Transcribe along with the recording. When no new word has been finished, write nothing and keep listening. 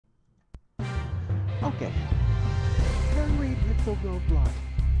Okay, Harry Reid hits a roadblock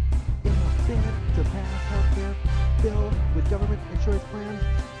in a bid to pass healthcare bill with government insurance plan.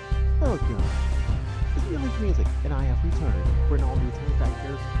 Oh god. It's LHMusic, and I have returned for an all-new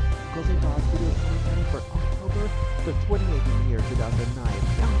TimeFactor closing cost video 2010 for October the 28th in the year 2009.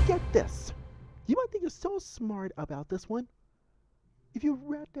 Now get this! You might think you're so smart about this one if you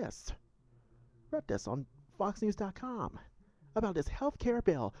read this on FoxNews.com about this healthcare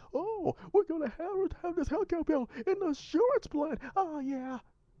bill. Oh, we're gonna have this healthcare bill in the insurance plan. Oh yeah.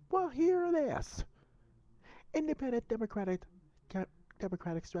 Well, hear this. Independent Democratic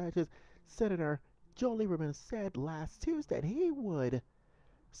strategist Senator Joe Lieberman said last Tuesday that he would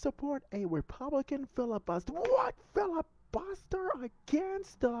support a Republican filibuster. What filibuster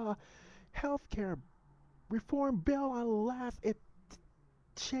against the healthcare reform bill unless it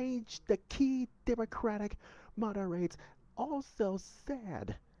changed the key Democratic moderates also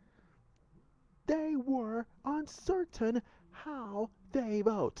said they were uncertain how they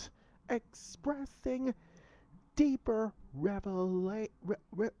vote, expressing deeper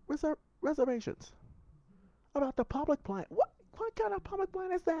reservations about the public plan. What kind of public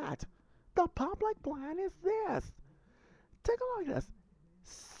plan is that? The public plan is this. Take a look at this.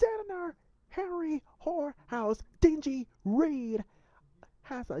 Senator Harry Whorehouse Dingy Reid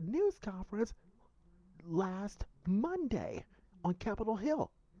has a news conference last Monday on Capitol Hill,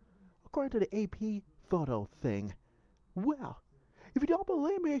 according to the AP photo thing. Well, if you don't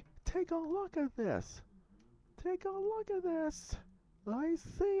believe me, take a look at this. Take a look at this. I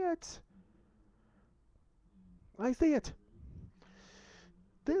see it. I see it.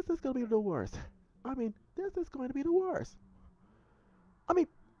 This is going to be the worst. I mean, this is going to be the worst. I mean,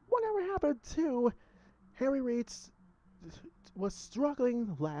 whatever happened to Harry Reid was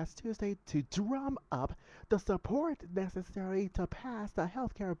struggling last Tuesday to drum up the support necessary to pass the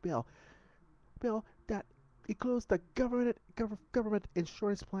healthcare bill that includes the government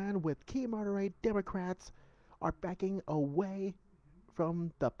insurance plan, with key moderate Democrats are backing away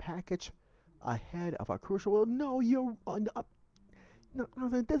from the package ahead of a crucial. Well, no, you're no,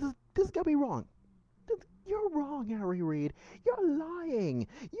 this is gonna be wrong. You're wrong, Harry Reid. You're lying.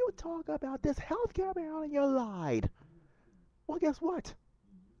 You talk about this healthcare bill and you lied. Well, guess what?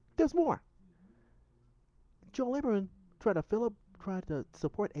 There's more. Joe Lieberman tried to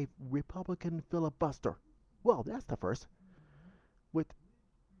support a Republican filibuster. Well, that's the first. With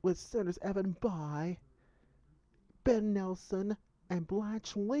Senators Evan Bayh, Ben Nelson, and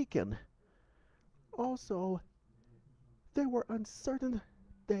Blanche Lincoln. Also, they were uncertain.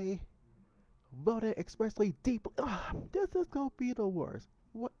 They voted expressly deeply. This is gonna be the worst.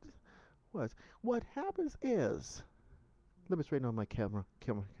 What happens is, let me straighten on my camera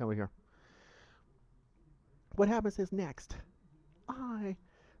here. What happens is next. I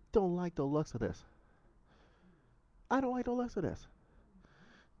don't like the looks of this. I don't like the looks of this.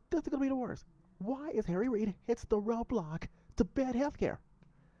 This is gonna be the worst. Why is Harry Reid hits the roadblock to ban healthcare?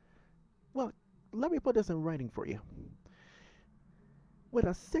 Well, let me put this in writing for you. With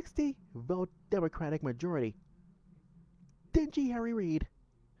a 60-vote Democratic majority, dingy Harry Reid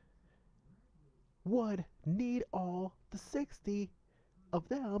would need all the 60 of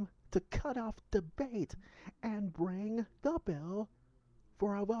them to cut off debate and bring the bill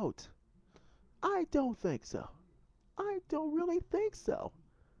for a vote. I don't think so. I don't really think so.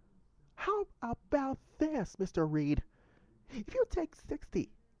 How about this, Mr. Reid? If you take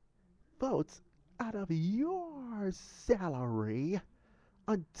 60 votes out of your salary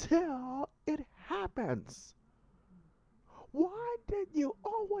until it happens, why did you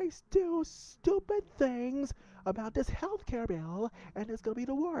always do stupid things about this healthcare bill and it's going to be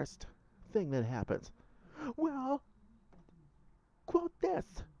the worst thing that happens? Well, quote this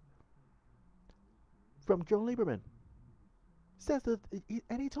from Joe Lieberman. Says that,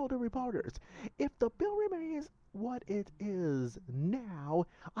 and he told the reporters, if the bill remains what it is now,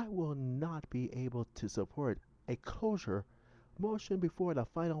 I will not be able to support a closure motion before the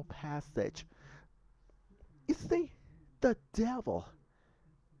final passage. You see, the devil,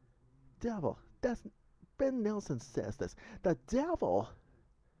 that's Ben Nelson says this, the devil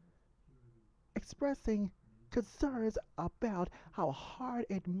expressing concerns about how hard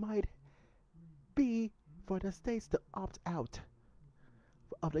it might be for the states to opt out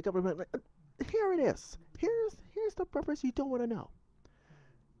of the government. Here it is. Here's the purpose you don't want to know.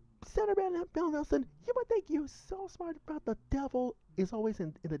 Senator Ben Nelson, you might think you're so smart about the devil is always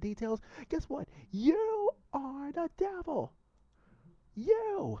in the details. Guess what? You are the devil.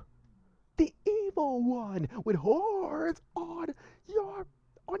 You, the evil one with horns on your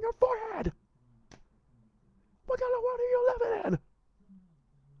forehead. What kind of world are you living in?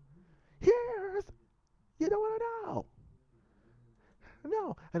 Here's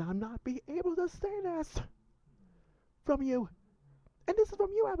and I'm not be able to say this from you. And this is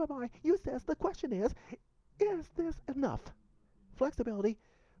from you, MMI. You says the question is this enough flexibility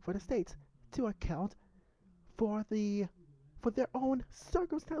for the states to account for their own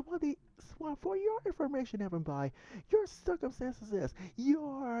circumstance? For your information, MMI, your circumstances is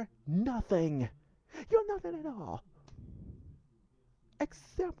you're nothing. You're nothing at all.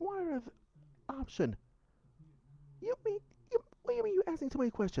 Except one other option. What do you mean you asking too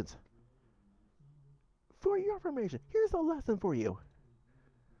many questions? For your information, here's a lesson for you.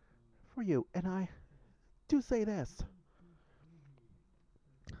 And I do say this.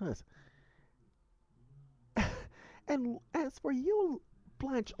 And as for you,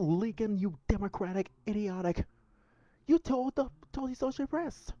 Blanche Legan, you democratic idiotic, you told the Associated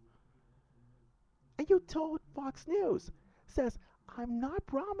Press. And you told Fox News, says, I'm not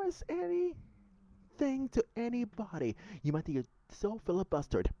promised anything to anybody. You might think you're so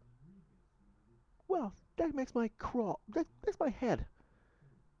filibustered. Well, that makes my makes my head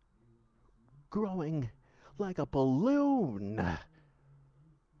growing like a balloon.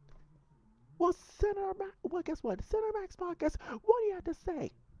 Well, guess what? Senator Max Marcus, what do you have to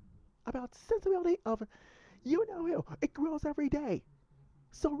say about sensibility of you know who? It grows every day.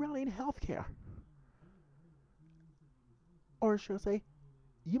 So really in healthcare. Or should I say,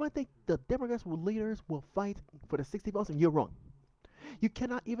 you might think the Democrats leaders will fight for the 60 votes, and you're wrong. You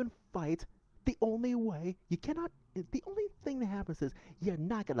cannot even fight the only way. The only thing that happens is you're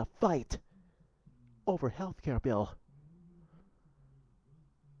not going to fight over healthcare bill.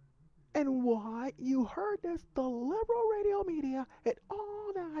 And why? You heard this, the liberal radio media and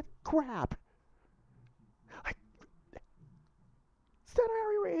all that crap.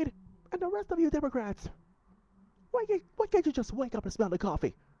 Sen.Harry Reid and the rest of you Democrats, why can't you just wake up and smell the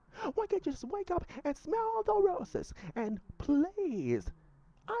coffee? Why can't you just wake up and smell the roses? And please,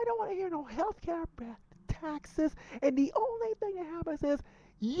 I don't want to hear no healthcare taxes, and the only thing that happens is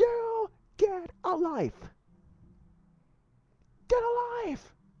you get a life. Get a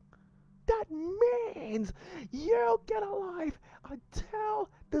life! That means you get a life until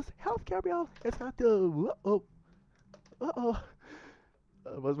this healthcare bill is got to. I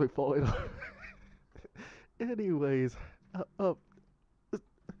must be falling off. Anyways, oh.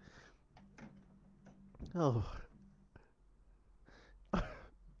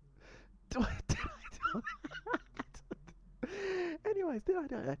 Did I do that? Anyways, did I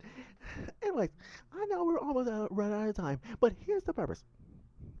do that? Anyways, I know we're almost run out of time, but here's the purpose.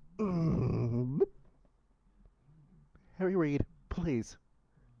 Harry Reid, please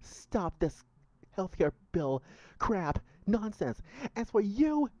stop this healthcare bill crap nonsense. As for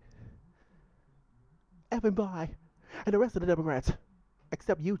you, Evan By, and the rest of the Democrats,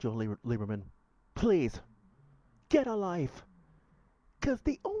 except you, Joe Lieberman, please get a life. Because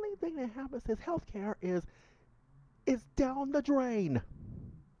the only thing that happens is healthcare is down the drain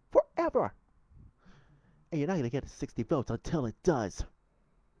forever. And you're not going to get 60 votes until it does.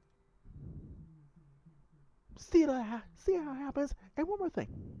 See how it happens? And one more thing.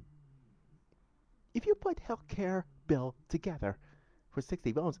 If you put healthcare bill together for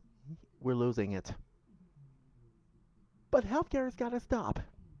 60 votes, we're losing it. But healthcare has got to stop.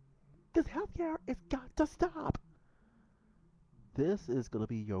 Because healthcare has got to stop. This is going to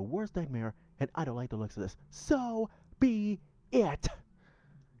be your worst nightmare, and I don't like the looks of this. So be it.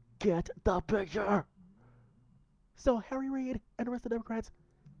 Get the picture. So Harry Reid and the rest of the Democrats,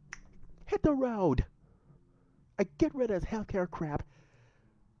 hit the road. And get rid of this healthcare crap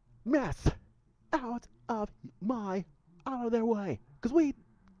mess out of their way. Because we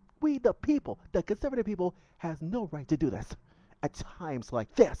the people, the conservative people, has no right to do this at times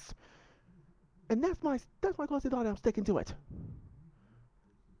like this. And that's my closing thought, and I'm sticking to it.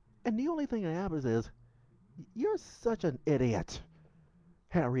 And the only thing that happens is, you're such an idiot,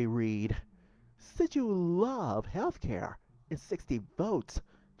 Harry Reid. Since you love healthcare and 60 votes,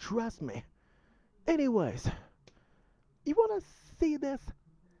 trust me. Anyways, you want to see this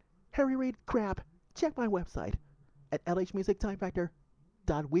Harry Reid crap? Check my website at LHMusic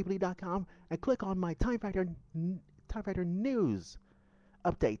TimeFactor.weebly.com and click on my TimeFactor news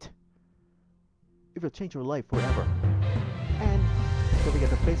update. It will change your life forever. And don't forget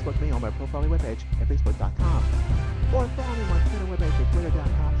to Facebook me on my profile webpage at Facebook.com. Or follow me on my Twitter webpage at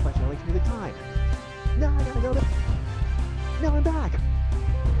Twitter.com/LHMusicTime. Now I gotta go. Now I'm back.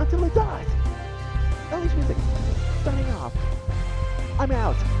 Until it does. LH Music, signing off. I'm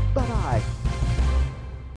out. Bye-bye.